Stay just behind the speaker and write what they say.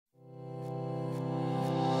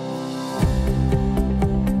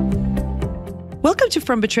Welcome to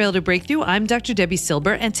From Betrayal to Breakthrough. I'm Dr. Debi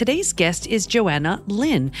Silber, and today's guest is Johanna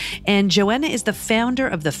Lynn. And Johanna is the founder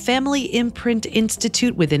of the Family Imprint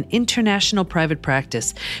Institute with an international private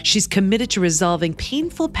practice. She's committed to resolving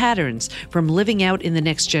painful patterns from living out in the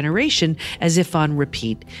next generation as if on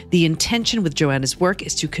repeat. The intention with Johanna's work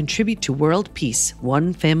is to contribute to world peace,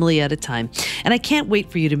 one family at a time. And I can't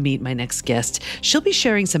wait for you to meet my next guest. She'll be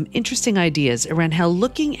sharing some interesting ideas around how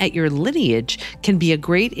looking at your lineage can be a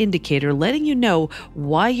great indicator, letting you know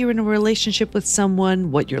why you're in a relationship with someone,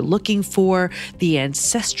 what you're looking for, the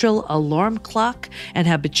ancestral alarm clock, and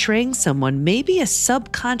how betraying someone may be a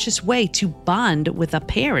subconscious way to bond with a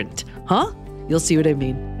parent. Huh? You'll see what I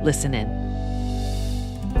mean. Listen in.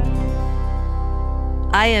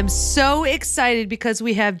 I am so excited because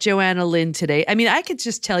we have Johanna Lynn today. I mean, I could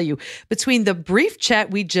just tell you, between the brief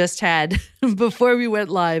chat we just had before we went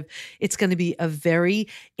live, it's going to be a very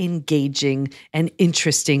engaging and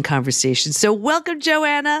interesting conversation. So welcome,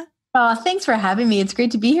 Johanna. Oh, thanks for having me. It's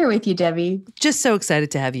great to be here with you, Debbie. Just so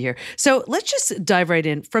excited to have you here. So let's just dive right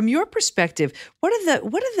in. From your perspective, what are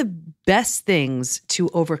the best things to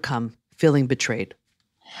overcome feeling betrayed?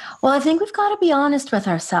 Well, I think we've got to be honest with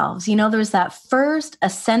ourselves. There's that first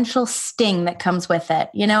essential sting that comes with it,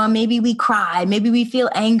 and maybe we cry, maybe we feel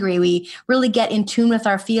angry, we really get in tune with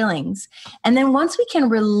our feelings. And then once we can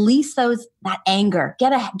release that anger,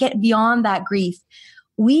 get beyond that grief,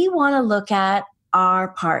 we want to look at our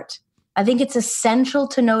part. I think it's essential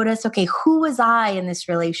to notice, okay, who was I in this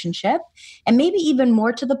relationship? And maybe even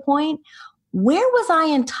more to the point, where was I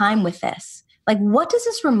in time with this? Like, what does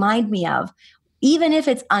this remind me of? Even if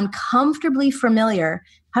it's uncomfortably familiar,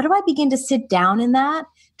 how do I begin to sit down in that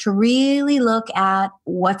to really look at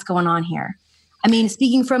what's going on here? I mean,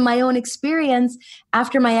 speaking from my own experience,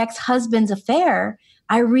 after my ex-husband's affair,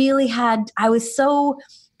 I was so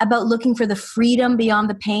about looking for the freedom beyond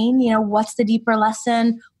the pain. What's the deeper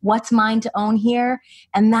lesson? What's mine to own here?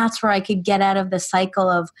 And that's where I could get out of the cycle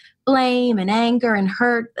of blame and anger and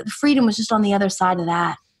hurt. The freedom was just on the other side of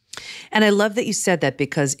that. And I love that you said that,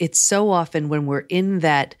 because it's so often when we're in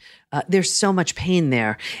that, there's so much pain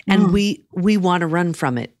there, and we want to run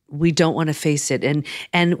from it. We don't want to face it.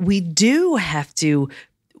 And we do have to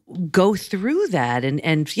go through that.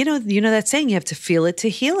 And you know that saying, you have to feel it to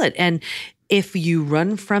heal it. And if you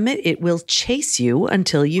run from it, it will chase you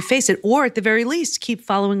until you face it, or at the very least, keep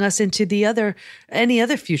following us into any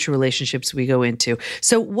other future relationships we go into.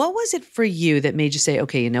 So what was it for you that made you say,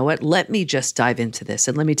 okay, you know what, let me just dive into this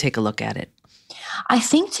and let me take a look at it? I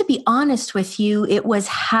think, to be honest with you, it was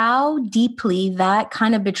how deeply that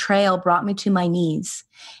kind of betrayal brought me to my knees.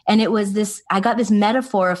 And it was I got this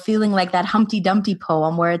metaphor of feeling like that Humpty Dumpty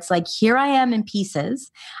poem where it's like, here I am in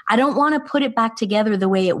pieces. I don't want to put it back together the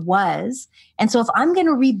way it was. And so if I'm going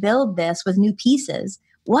to rebuild this with new pieces,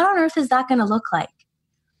 what on earth is that going to look like?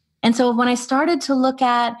 And so when I started to look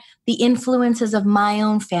at the influences of my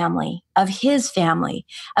own family, of his family,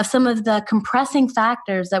 of some of the compressing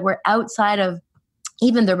factors that were outside of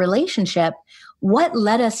even the relationship, what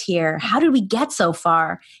led us here? How did we get so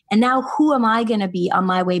far? And now who am I going to be on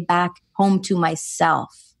my way back home to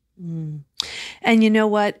myself? And you know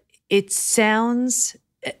what? It sounds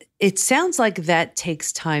like that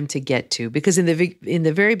takes time to get to, because in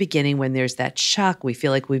the very beginning, when there's that shock, we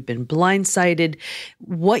feel like we've been blindsided.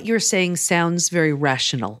 What you're saying sounds very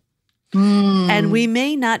rational. And we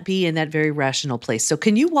may not be in that very rational place. So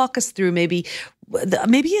can you walk us through maybe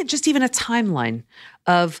just even a timeline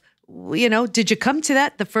of, did you come to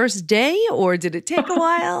that the first day, or did it take a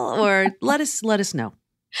while, or let us know?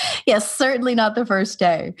 Yes, certainly not the first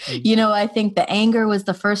day. I think the anger was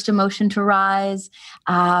the first emotion to rise,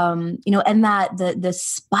 and that the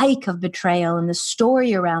spike of betrayal and the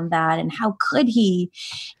story around that and how could he?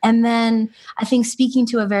 And then I think speaking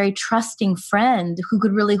to a very trusting friend who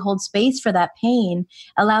could really hold space for that pain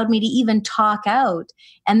allowed me to even talk out.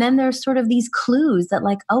 And then there's sort of these clues that,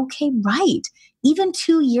 like, okay, right. Even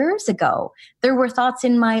 2 years ago, there were thoughts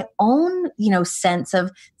in my own, sense of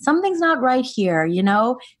something's not right here,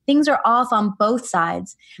 things are off on both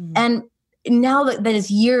sides. And now that is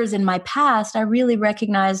years in my past, I really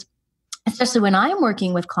recognize, especially when I'm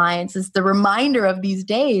working with clients, is the reminder of these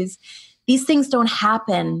days, these things don't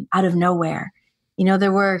happen out of nowhere.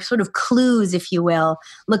 There were sort of clues, if you will,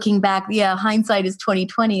 looking back. Yeah, hindsight is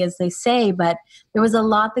 20/20, as they say, but there was a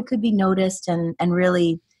lot that could be noticed and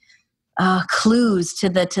really clues to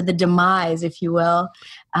the demise, if you will.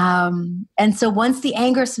 And so once the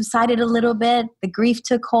anger subsided a little bit, the grief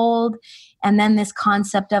took hold, and then this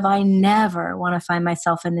concept of, I never want to find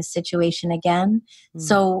myself in this situation again.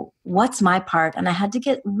 So what's my part? And I had to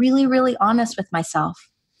get really, really honest with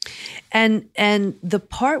myself. And the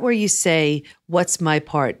part where you say, "What's my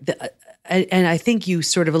part?" And I think you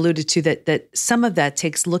sort of alluded to that some of that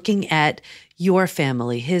takes looking at your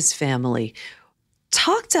family, his family.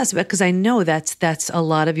 Talk to us about, because I know that's a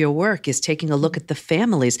lot of your work is taking a look at the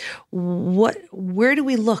families. Where do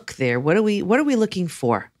we look there? What are we looking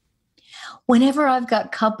for? Whenever I've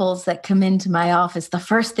got couples that come into my office, the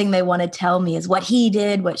first thing they want to tell me is what he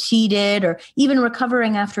did, what she did, or even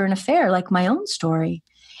recovering after an affair, like my own story.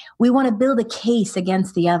 We want to build a case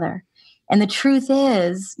against the other. And the truth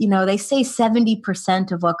is, they say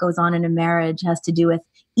 70% of what goes on in a marriage has to do with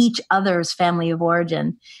each other's family of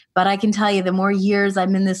origin. But I can tell you, the more years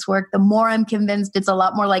I'm in this work, the more I'm convinced it's a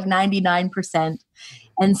lot more like 99%.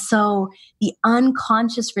 And so the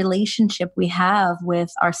unconscious relationship we have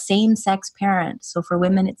with our same-sex parents, so for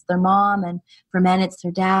women, it's their mom, and for men, it's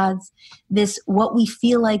their dads, what we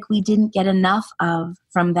feel like we didn't get enough of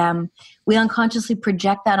from them, we unconsciously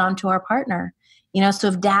project that onto our partner. So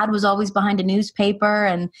if dad was always behind a newspaper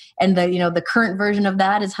and the current version of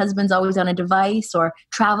that is husband's always on a device or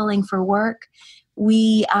traveling for work,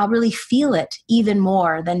 we really feel it even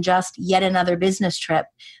more than just yet another business trip.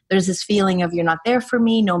 There's this feeling of, you're not there for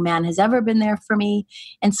me. No man has ever been there for me.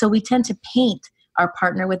 And so we tend to paint our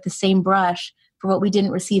partner with the same brush for what we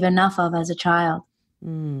didn't receive enough of as a child.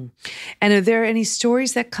 Mm. And are there any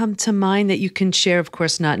stories that come to mind that you can share? Of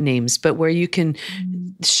course, not names, but where you can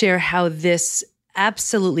share how this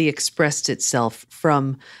absolutely expressed itself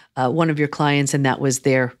from one of your clients, and that was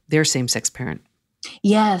their same-sex parent?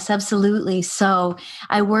 Yes, absolutely. So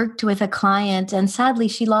I worked with a client, and sadly,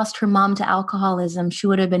 she lost her mom to alcoholism. She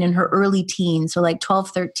would have been in her early teens, so like 12,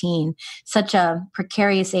 13, such a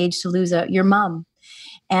precarious age to lose your mom.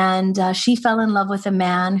 And she fell in love with a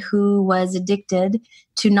man who was addicted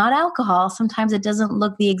to not alcohol. Sometimes it doesn't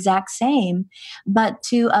look the exact same, but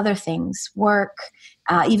to other things, work,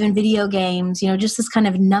 even video games, just this kind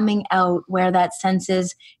of numbing out where that sense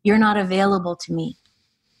is, you're not available to me.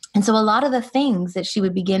 And so a lot of the things that she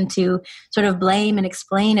would begin to sort of blame and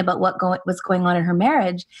explain about what was going on in her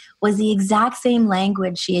marriage was the exact same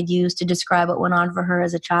language she had used to describe what went on for her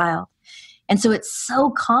as a child. And so it's so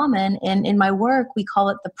common in my work, we call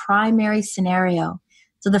it the primary scenario.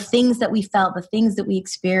 So the things that we felt, the things that we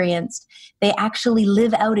experienced, they actually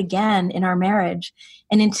live out again in our marriage.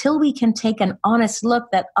 And until we can take an honest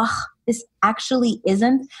look that, this actually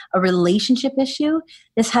isn't a relationship issue,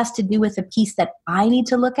 this has to do with a piece that I need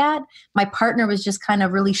to look at. My partner was just kind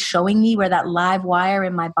of really showing me where that live wire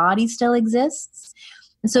in my body still exists.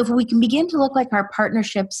 And so if we can begin to look like our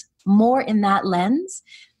partnerships more in that lens,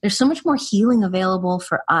 there's so much more healing available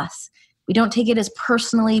for us. We don't take it as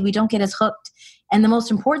personally. We don't get as hooked. And the most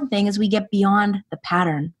important thing is we get beyond the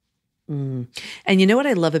pattern. Mm. And you know what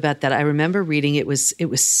I love about that? I remember reading it was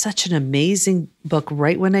such an amazing book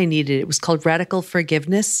right when I needed it. It was called Radical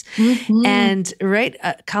Forgiveness. Mm-hmm. And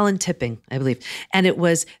Colin Tipping, I believe. And it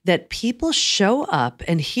was that people show up,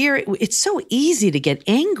 and here it's so easy to get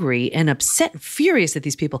angry and upset and furious at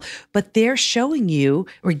these people, but they're showing you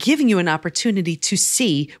or giving you an opportunity to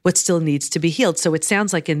see what still needs to be healed. So it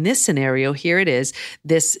sounds like in this scenario, here it is,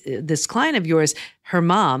 this client of yours, her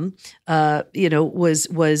mom,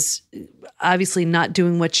 was obviously not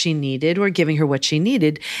doing what she needed or giving her what she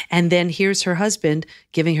needed. And then here's her husband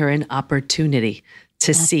giving her an opportunity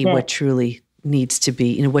to see what truly needs to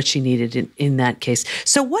be, what she needed in that case.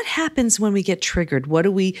 So what happens when we get triggered? What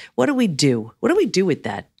do we do? What do we do with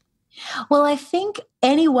that? Well, I think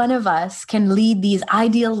any one of us can lead these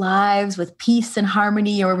ideal lives with peace and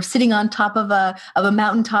harmony, or we're sitting on top of a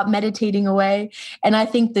mountaintop meditating away. And I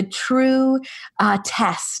think the true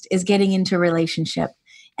test is getting into a relationship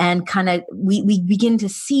and kind of we begin to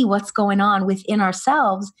see what's going on within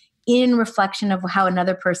ourselves in reflection of how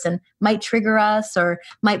another person might trigger us or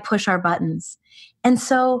might push our buttons. And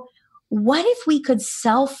so what if we could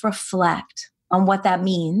self-reflect on what that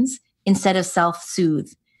means instead of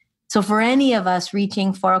self-soothe? So for any of us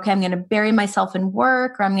reaching for, okay, I'm going to bury myself in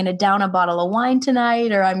work, or I'm going to down a bottle of wine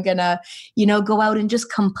tonight, or I'm going to, go out and just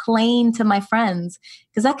complain to my friends,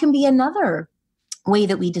 because that can be another way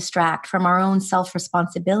that we distract from our own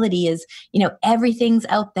self-responsibility is, everything's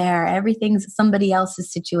out there, everything's somebody else's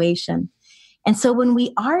situation. And so when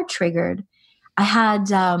we are triggered, I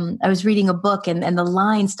was reading a book and the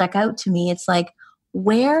line stuck out to me. It's like,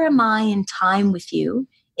 where am I in time with you?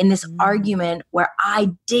 In this argument where I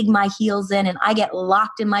dig my heels in and I get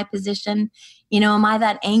locked in my position, am I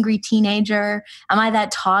that angry teenager? Am I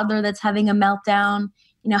that toddler that's having a meltdown?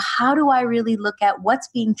 How do I really look at what's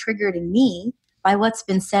being triggered in me by what's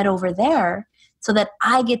been said over there so that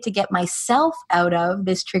I get to get myself out of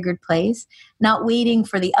this triggered place, not waiting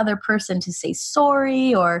for the other person to say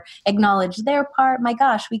sorry or acknowledge their part. My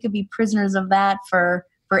gosh, we could be prisoners of that for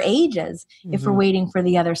ages if we're waiting for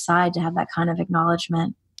the other side to have that kind of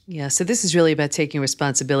acknowledgement. Yeah. So this is really about taking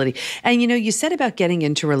responsibility. And, you said about getting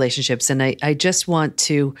into relationships, and I just want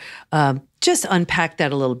to just unpack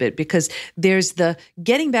that a little bit, because there's the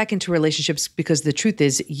getting back into relationships, because the truth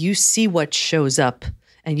is you see what shows up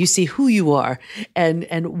and you see who you are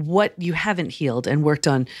and what you haven't healed and worked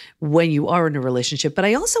on when you are in a relationship. But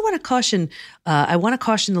I also want to caution,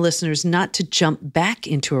 the listeners not to jump back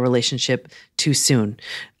into a relationship too soon.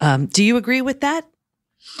 Do you agree with that?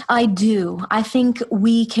 I do. I think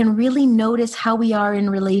we can really notice how we are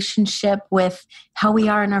in relationship with how we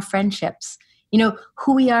are in our friendships.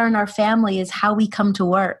 Who we are in our family is how we come to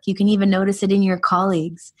work. You can even notice it in your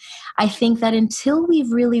colleagues. I think that until we've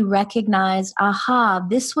really recognized,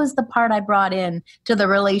 this was the part I brought in to the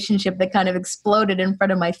relationship that kind of exploded in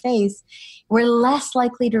front of my face, we're less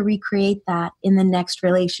likely to recreate that in the next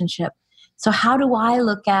relationship. So how do I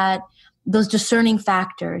look at those discerning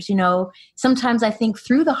factors? Sometimes I think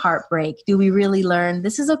through the heartbreak, do we really learn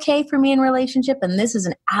this is okay for me in relationship and this is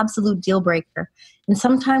an absolute deal breaker? And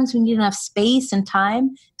sometimes we need enough space and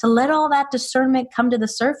time to let all that discernment come to the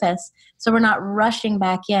surface, so we're not rushing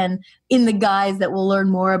back in the guise that we'll learn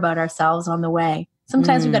more about ourselves on the way.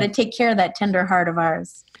 Sometimes we've got to take care of that tender heart of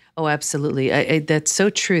ours. Oh, absolutely. That's so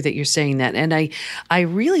true that you're saying that. And I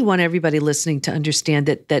really want everybody listening to understand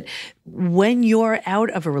that when you're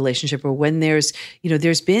out of a relationship, or when there's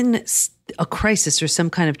been a crisis or some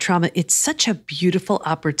kind of trauma, it's such a beautiful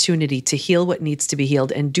opportunity to heal what needs to be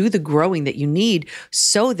healed and do the growing that you need,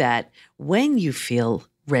 so that when you feel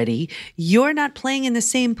ready, you're not playing in the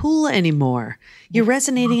same pool anymore. You're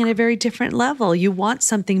resonating at a very different level. You want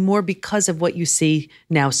something more because of what you see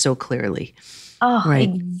now so clearly. Oh, right.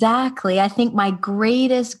 Exactly. I think my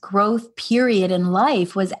greatest growth period in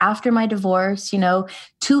life was after my divorce,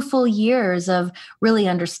 2 full years of really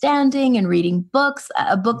understanding and reading books.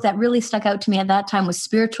 A book that really stuck out to me at that time was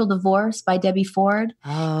Spiritual Divorce by Debi. Oh,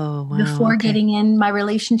 wow. Before okay. getting in my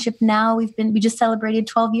relationship now, we just celebrated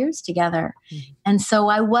 12 years together. Mm-hmm. And so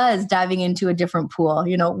I was diving into a different pool,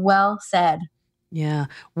 well said. Yeah,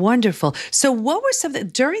 wonderful. So what were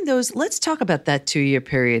during those, let's talk about that 2-year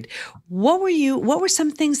period. What were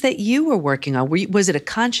some things that you were working on? Was it a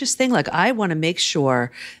conscious thing? Like, I want to make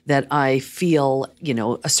sure that I feel,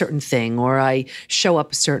 a certain thing, or I show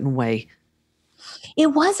up a certain way?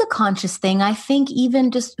 It was a conscious thing. I think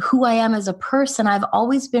even just who I am as a person, I've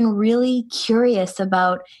always been really curious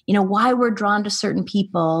about, why we're drawn to certain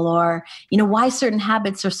people, or, why certain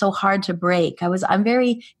habits are so hard to break. I'm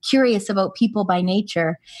very curious about people by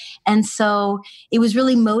nature. And so it was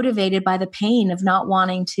really motivated by the pain of not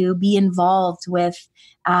wanting to be involved with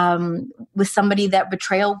somebody that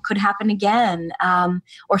betrayal could happen again.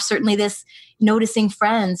 Or certainly this noticing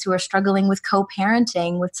friends who are struggling with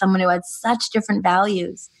co-parenting with someone who had such different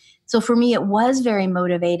values. So for me, it was very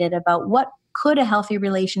motivated about what could a healthy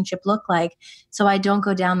relationship look like, so I don't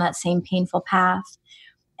go down that same painful path.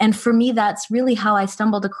 And for me, that's really how I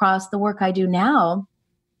stumbled across the work I do now,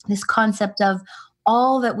 this concept of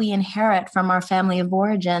all that we inherit from our family of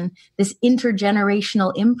origin, this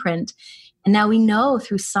intergenerational imprint. And now we know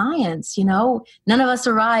through science, none of us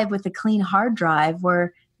arrive with a clean hard drive.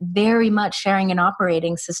 We're very much sharing an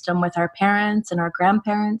operating system with our parents and our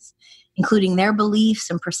grandparents, including their beliefs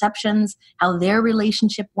and perceptions, how their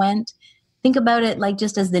relationship went. Think about it like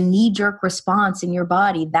just as the knee-jerk response in your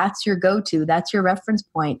body. That's your go-to. That's your reference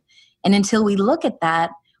point. And until we look at that,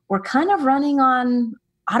 we're kind of running on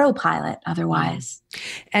autopilot otherwise.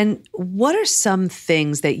 And what are some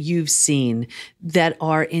things that you've seen that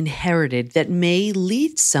are inherited that may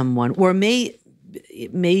lead someone, or may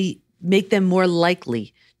make them more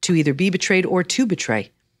likely to either be betrayed or to betray?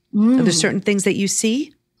 Are there certain things that you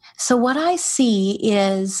see? So what I see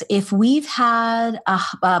is, if we've had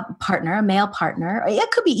a partner, a male partner,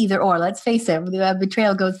 it could be either or, let's face it,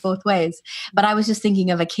 betrayal goes both ways. But I was just thinking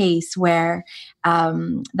of a case where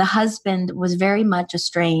the husband was very much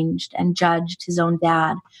estranged and judged his own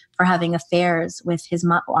dad for having affairs with his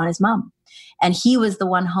mom. And he was the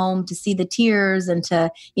one home to see the tears and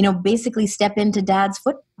to, basically step into dad's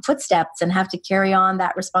footsteps and have to carry on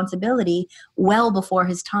that responsibility well before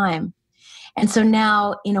his time. And so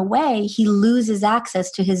now, in a way, he loses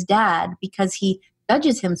access to his dad because he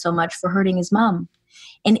judges him so much for hurting his mom.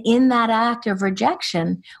 And in that act of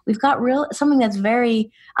rejection, we've got something that's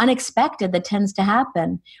very unexpected that tends to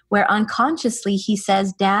happen, where unconsciously he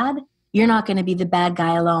says, "Dad, you're not going to be the bad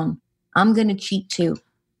guy alone. I'm going to cheat too."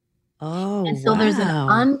 Oh, And so there's an wow.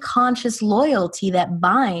 unconscious loyalty that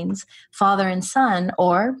binds father and son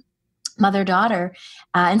or mother-daughter.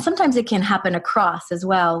 And sometimes it can happen across as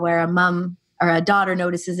well, where a mom or a daughter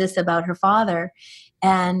notices this about her father.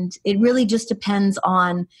 And it really just depends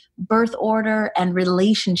on birth order and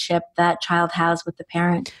relationship that child has with the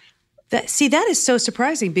parent. That is so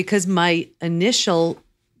surprising because my initial,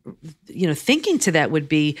 thinking to that would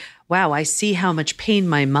be, wow, I see how much pain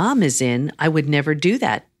my mom is in. I would never do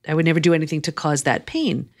that. I would never do anything to cause that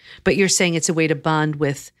pain. But you're saying it's a way to bond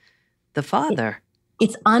with the father.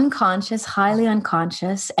 It's unconscious, highly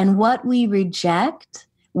unconscious. And what we reject,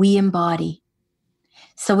 we embody.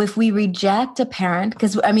 So if we reject a parent,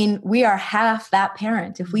 because we are half that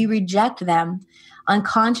parent. If we reject them,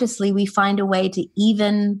 unconsciously, we find a way to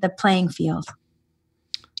even the playing field.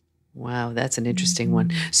 Wow, that's an interesting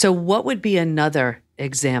one. So what would be another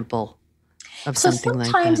example of something like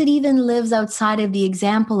that? Sometimes it even lives outside of the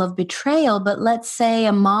example of betrayal, but let's say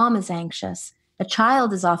a mom is anxious. A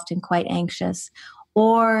child is often quite anxious.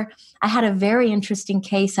 Or I had a very interesting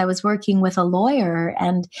case. I was working with a lawyer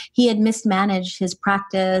and he had mismanaged his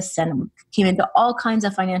practice and came into all kinds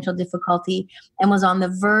of financial difficulty and was on the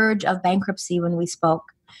verge of bankruptcy when we spoke.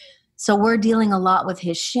 So we're dealing a lot with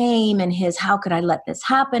his shame and his, how could I let this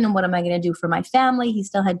happen? And what am I going to do for my family? He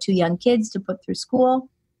still had 2 young kids to put through school.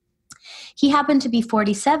 He happened to be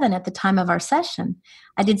 47 at the time of our session.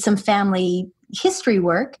 I did some family history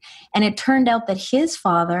work, and it turned out that his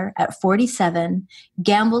father at 47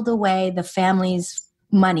 gambled away the family's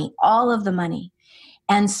money, all of the money.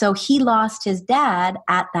 And so he lost his dad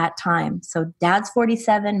at that time. So dad's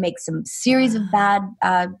 47, makes some series of bad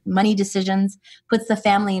money decisions, puts the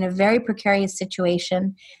family in a very precarious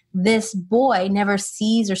situation. This boy never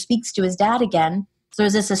sees or speaks to his dad again. So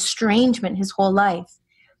there's this estrangement his whole life.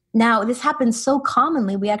 Now, this happens so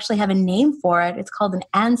commonly, we actually have a name for it. It's called an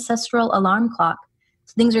ancestral alarm clock.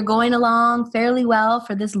 So things are going along fairly well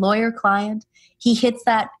for this lawyer client. He hits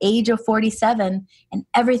that age of 47 and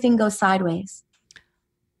everything goes sideways.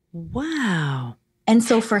 Wow. And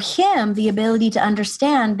so for him, the ability to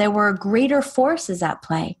understand there were greater forces at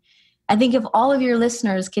play. I think if all of your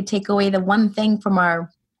listeners could take away the one thing from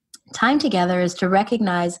our time together is to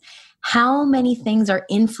recognize how many things are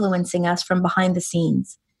influencing us from behind the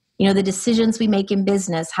scenes. The decisions we make in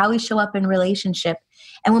business, how we show up in relationship.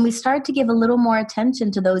 And when we start to give a little more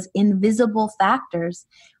attention to those invisible factors,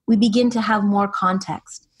 we begin to have more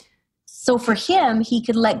context. So for him, he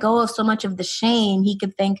could let go of so much of the shame. He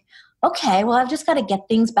could think, okay, well, I've just got to get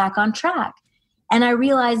things back on track. And I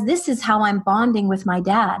realized this is how I'm bonding with my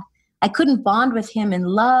dad. I couldn't bond with him in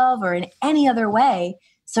love or in any other way.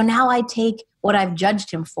 So now I take what I've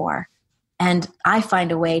judged him for, and I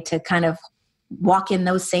find a way to kind of walk in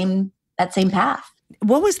that same path.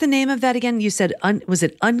 What was the name of that again? You said, was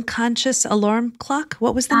it unconscious alarm clock?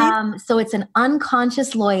 What was the name? So it's an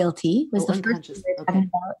unconscious loyalty was the first thing we were talking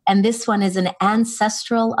about. And this one is an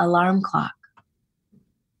ancestral alarm clock.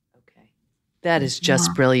 Okay. That is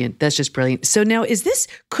just brilliant. That's just brilliant. So now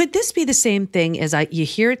could this be the same thing as you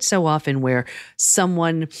hear it so often where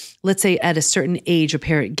someone, let's say at a certain age, a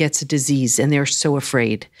parent gets a disease and they're so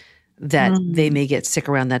afraid that they may get sick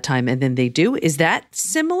around that time, and then they do. Is that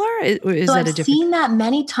similar? Or is that a different? I've seen that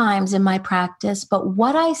many times in my practice, but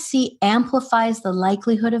what I see amplifies the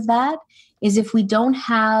likelihood of that is if we don't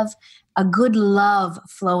have a good love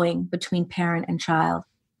flowing between parent and child.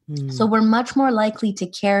 So we're much more likely to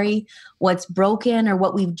carry what's broken or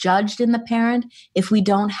what we've judged in the parent if we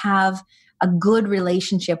don't have a good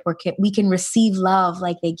relationship where we can receive love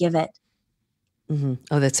like they give it. Mm-hmm.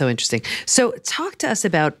 Oh, that's so interesting. So talk to us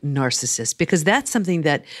about narcissists, because that's something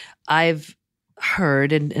that I've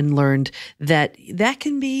heard and learned that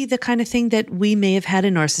can be the kind of thing that we may have had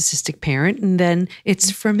a narcissistic parent and then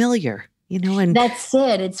it's familiar, and that's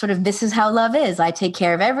it. It's sort of, this is how love is. I take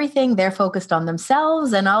care of everything. They're focused on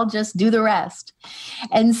themselves and I'll just do the rest.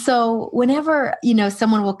 And so whenever,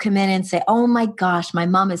 someone will come in and say, oh my gosh, my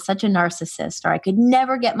mom is such a narcissist, or I could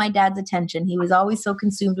never get my dad's attention. He was always so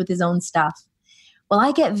consumed with his own stuff. Well,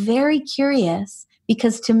 I get very curious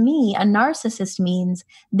because to me, a narcissist means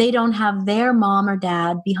they don't have their mom or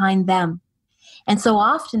dad behind them. And so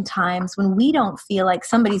oftentimes when we don't feel like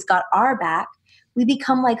somebody's got our back, we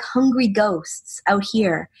become like hungry ghosts out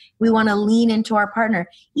here. We want to lean into our partner,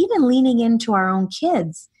 even leaning into our own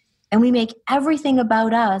kids. And we make everything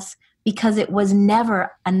about us because it was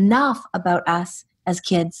never enough about us as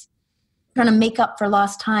kids. Trying to make up for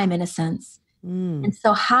lost time in a sense. And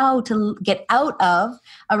so how to get out of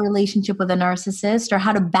a relationship with a narcissist or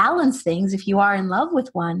how to balance things if you are in love with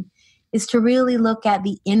one is to really look at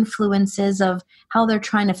the influences of how they're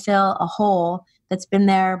trying to fill a hole that's been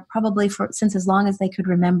there probably since as long as they could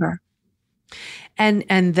remember. And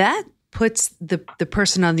that puts the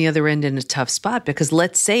person on the other end in a tough spot, because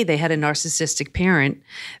let's say they had a narcissistic parent.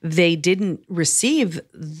 They didn't receive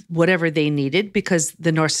whatever they needed because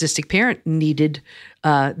the narcissistic parent needed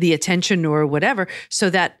the attention or whatever, so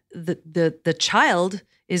that the child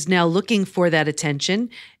is now looking for that attention,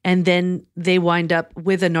 and then they wind up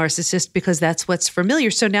with a narcissist because that's what's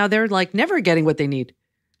familiar. So now they're like never getting what they need.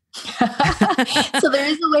 So there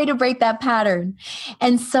is a way to break that pattern.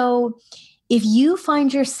 And so if you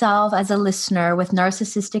find yourself as a listener with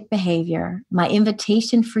narcissistic behavior, my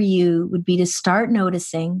invitation for you would be to start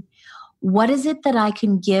noticing, what is it that I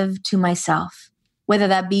can give to myself? Whether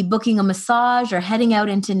that be booking a massage or heading out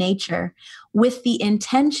into nature, with the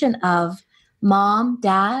intention of, Mom,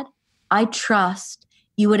 Dad, I trust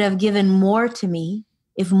you would have given more to me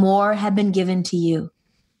if more had been given to you.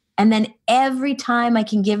 And then every time I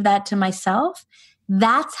can give that to myself,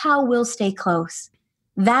 that's how we'll stay close.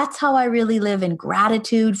 That's how I really live in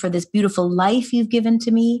gratitude for this beautiful life you've given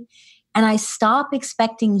to me. And I stop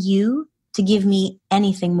expecting you to give me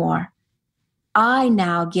anything more. I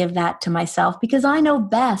now give that to myself because I know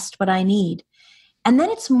best what I need. And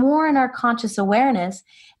then it's more in our conscious awareness,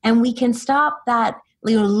 and we can stop that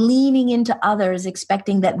leaning into others,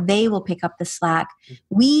 expecting that they will pick up the slack.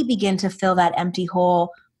 We begin to fill that empty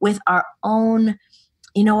hole with our own,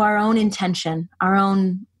 our own intention, our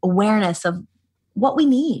own awareness of what we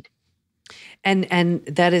need. And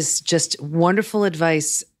that is just wonderful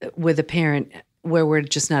advice with a parent where we're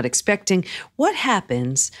just not expecting. What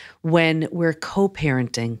happens when we're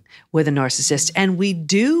co-parenting with a narcissist and we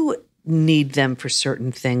do need them for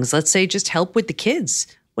certain things? Let's say just help with the kids.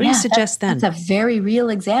 What do you suggest then? That's a very real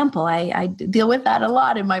example. I deal with that a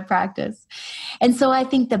lot in my practice. And so I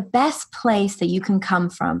think the best place that you can come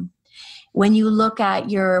from when you look at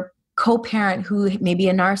your co-parent who may be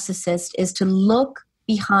a narcissist is to look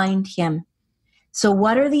behind him. So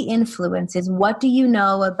what are the influences? What do you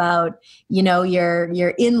know about, your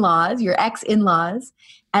in-laws, your ex-in-laws,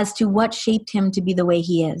 as to what shaped him to be the way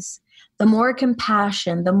he is? The more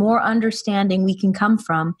compassion, the more understanding we can come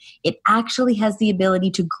from, it actually has the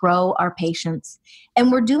ability to grow our patience.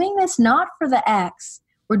 And we're doing this not for the ex,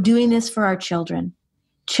 we're doing this for our children.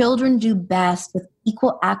 Children do best with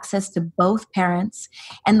equal access to both parents.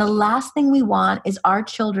 And the last thing we want is our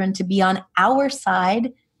children to be on our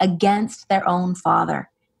side against their own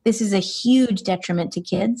father. This is a huge detriment to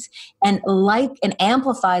kids and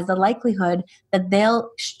amplifies the likelihood that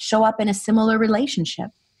they'll show up in a similar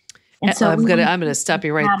relationship. And so I'm gonna stop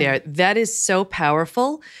you right there. That is so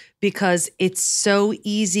powerful, because it's so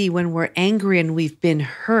easy when we're angry and we've been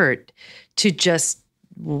hurt to just,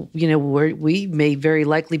 we may very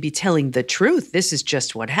likely be telling the truth. This is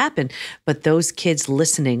just what happened. But those kids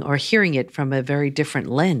listening are hearing it from a very different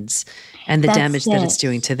lens, and the damage that it's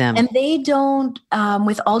doing to them. And they don't,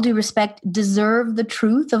 with all due respect, deserve the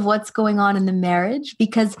truth of what's going on in the marriage,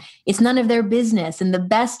 because it's none of their business. In the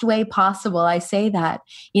best way possible, I say that.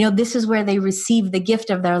 This is where they receive the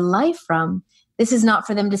gift of their life from. This is not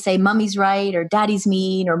for them to say, Mommy's right, or Daddy's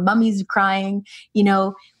mean, or Mommy's crying.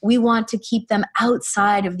 We want to keep them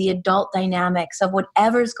outside of the adult dynamics of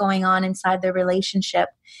whatever's going on inside their relationship,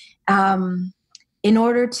 in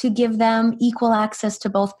order to give them equal access to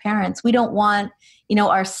both parents. We don't want,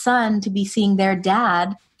 our son to be seeing their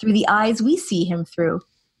dad through the eyes we see him through.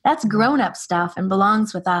 That's grown-up stuff and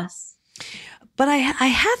belongs with us. But I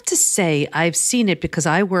have to say, I've seen it because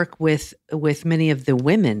I work with many of the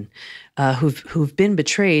women who've been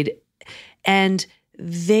betrayed, and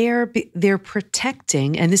they're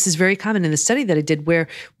protecting. And this is very common in the study that I did, where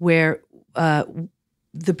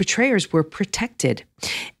the betrayers were protected.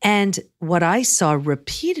 And what I saw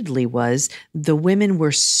repeatedly was the women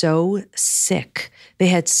were so sick. They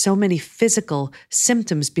had so many physical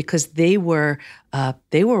symptoms because they were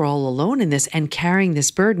all alone in this and carrying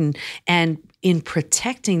this burden. And in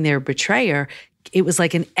protecting their betrayer, it was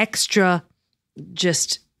like an extra,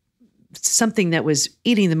 just something that was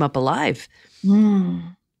eating them up alive.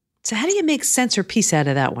 So how do you make sense or peace out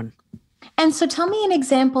of that one? And so tell me an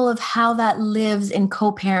example of how that lives in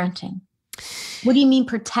co-parenting. What do you mean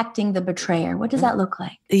protecting the betrayer? What does that look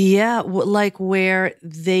like? Yeah, like where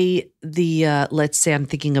let's say I'm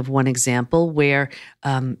thinking of one example where,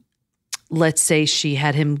 let's say she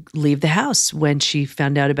had him leave the house when she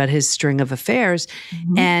found out about his string of affairs,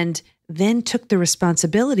 and then took the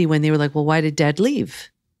responsibility when they were like, well, why did Dad leave?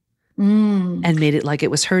 And made it like it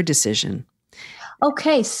was her decision.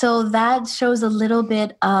 Okay, so that shows a little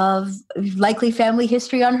bit of likely family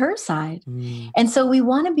history on her side. And so we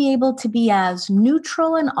want to be able to be as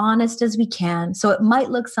neutral and honest as we can. So it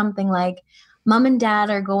might look something like, mom and dad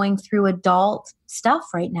are going through adult stuff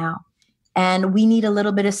right now. And we need a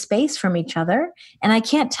little bit of space from each other. And I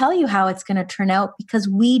can't tell you how it's going to turn out because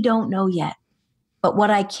we don't know yet. But what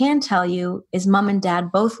I can tell you is mom and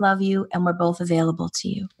dad both love you and we're both available to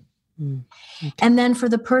you. Okay. And then for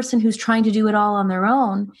the person who's trying to do it all on their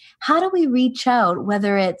own, how do we reach out,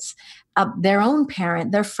 whether it's their own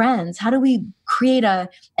parent, their friends? How do we create a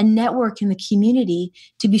network in the community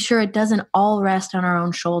to be sure it doesn't all rest on our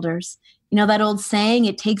own shoulders? You know, that old saying,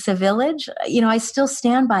 it takes a village. You know, I still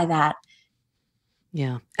stand by that.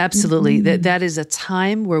 Yeah, absolutely. Mm-hmm. That is a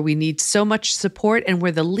time where we need so much support and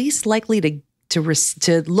we're the least likely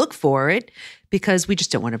to look for it because we just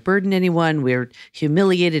don't want to burden anyone. We're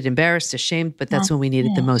humiliated, embarrassed, ashamed, but that's when we need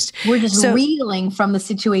it the most. We're just reeling from the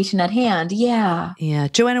situation at hand. Yeah. Yeah.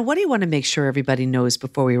 Johanna, what do you want to make sure everybody knows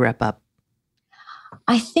before we wrap up?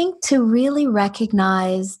 I think to really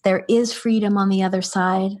recognize there is freedom on the other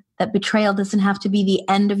side, that betrayal doesn't have to be the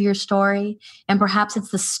end of your story. And perhaps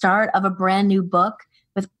it's the start of a brand new book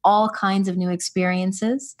with all kinds of new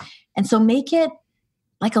experiences. And so make it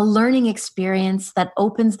like a learning experience that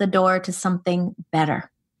opens the door to something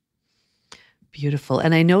better. Beautiful.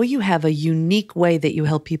 And I know you have a unique way that you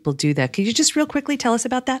help people do that. Could you just real quickly tell us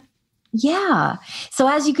about that? Yeah. So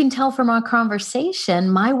as you can tell from our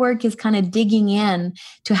conversation, my work is kind of digging in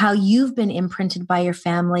to how you've been imprinted by your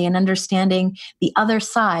family and understanding the other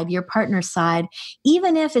side, your partner's side,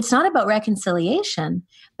 even if it's not about reconciliation,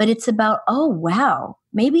 but it's about, oh, wow,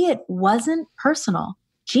 maybe it wasn't personal.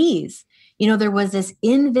 Geez, you know, there was this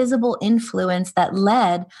invisible influence that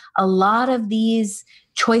led a lot of these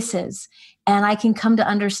choices. And I can come to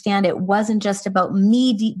understand it wasn't just about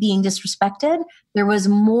me being disrespected. There was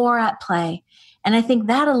more at play. And I think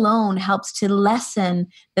that alone helps to lessen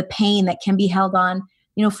the pain that can be held on,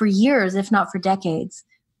 you know, for years, if not for decades.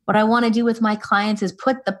 What I want to do with my clients is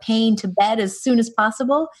put the pain to bed as soon as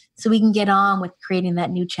possible so we can get on with creating that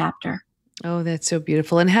new chapter. Oh, that's so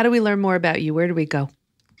beautiful. And how do we learn more about you? Where do we go?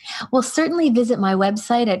 Well, certainly visit my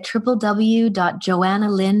website at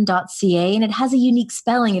www.johannalynn.ca, and it has a unique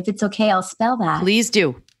spelling. If it's okay, I'll spell that. Please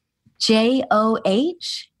do.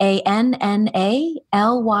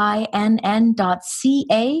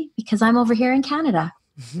 JohannaLynn.ca, because I'm over here in Canada.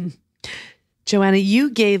 Johanna, you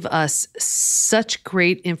gave us such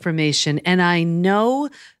great information, and I know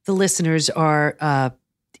the listeners are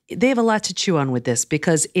they have a lot to chew on with this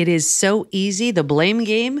because it is so easy. The blame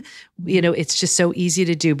game, you know, it's just so easy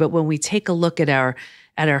to do. But when we take a look at our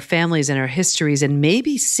families and our histories and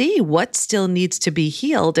maybe see what still needs to be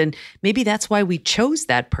healed, and maybe that's why we chose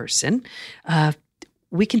that person,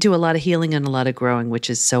 we can do a lot of healing and a lot of growing, which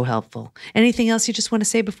is so helpful. Anything else you just want to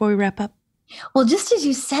say before we wrap up? Well, just as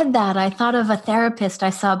you said that, I thought of a therapist I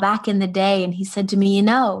saw back in the day, and he said to me, you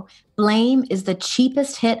know, blame is the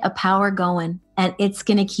cheapest hit of power going, and it's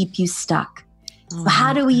going to keep you stuck. So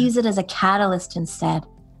how do we use it as a catalyst instead?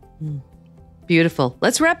 Beautiful.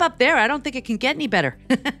 Let's wrap up there. I don't think it can get any better.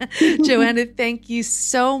 Johanna, thank you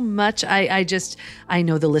so much. I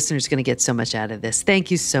know the listeners are going to get so much out of this.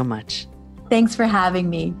 Thank you so much. Thanks for having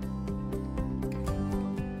me.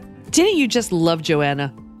 Didn't you just love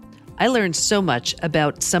Johanna? I learned so much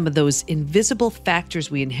about some of those invisible factors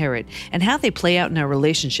we inherit and how they play out in our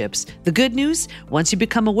relationships. The good news, once you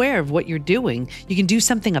become aware of what you're doing, you can do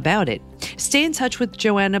something about it. Stay in touch with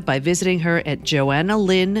Johanna by visiting her at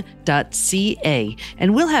johannalynn.ca,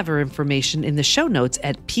 and we'll have her information in the show notes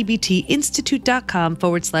at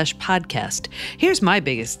pbtinstitute.com/podcast. Here's my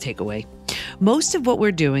biggest takeaway. Most of what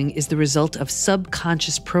we're doing is the result of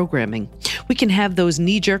subconscious programming. We can have those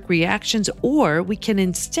knee-jerk reactions, or we can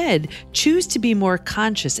instead choose to be more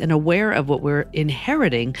conscious and aware of what we're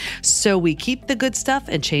inheriting, so we keep the good stuff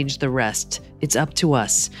and change the rest. It's up to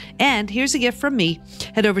us. And here's a gift from me.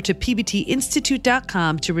 Head over to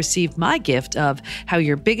pbtinstitute.com to receive my gift of How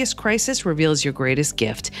Your Biggest Crisis Reveals Your Greatest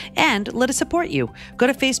Gift. And let us support you. Go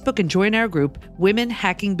to Facebook and join our group, Women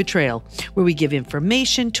Hacking Betrayal, where we give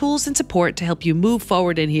information, tools, and support to help you move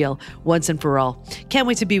forward and heal once and for all. Can't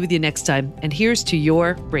wait to be with you next time. And here's to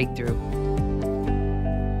your breakthrough.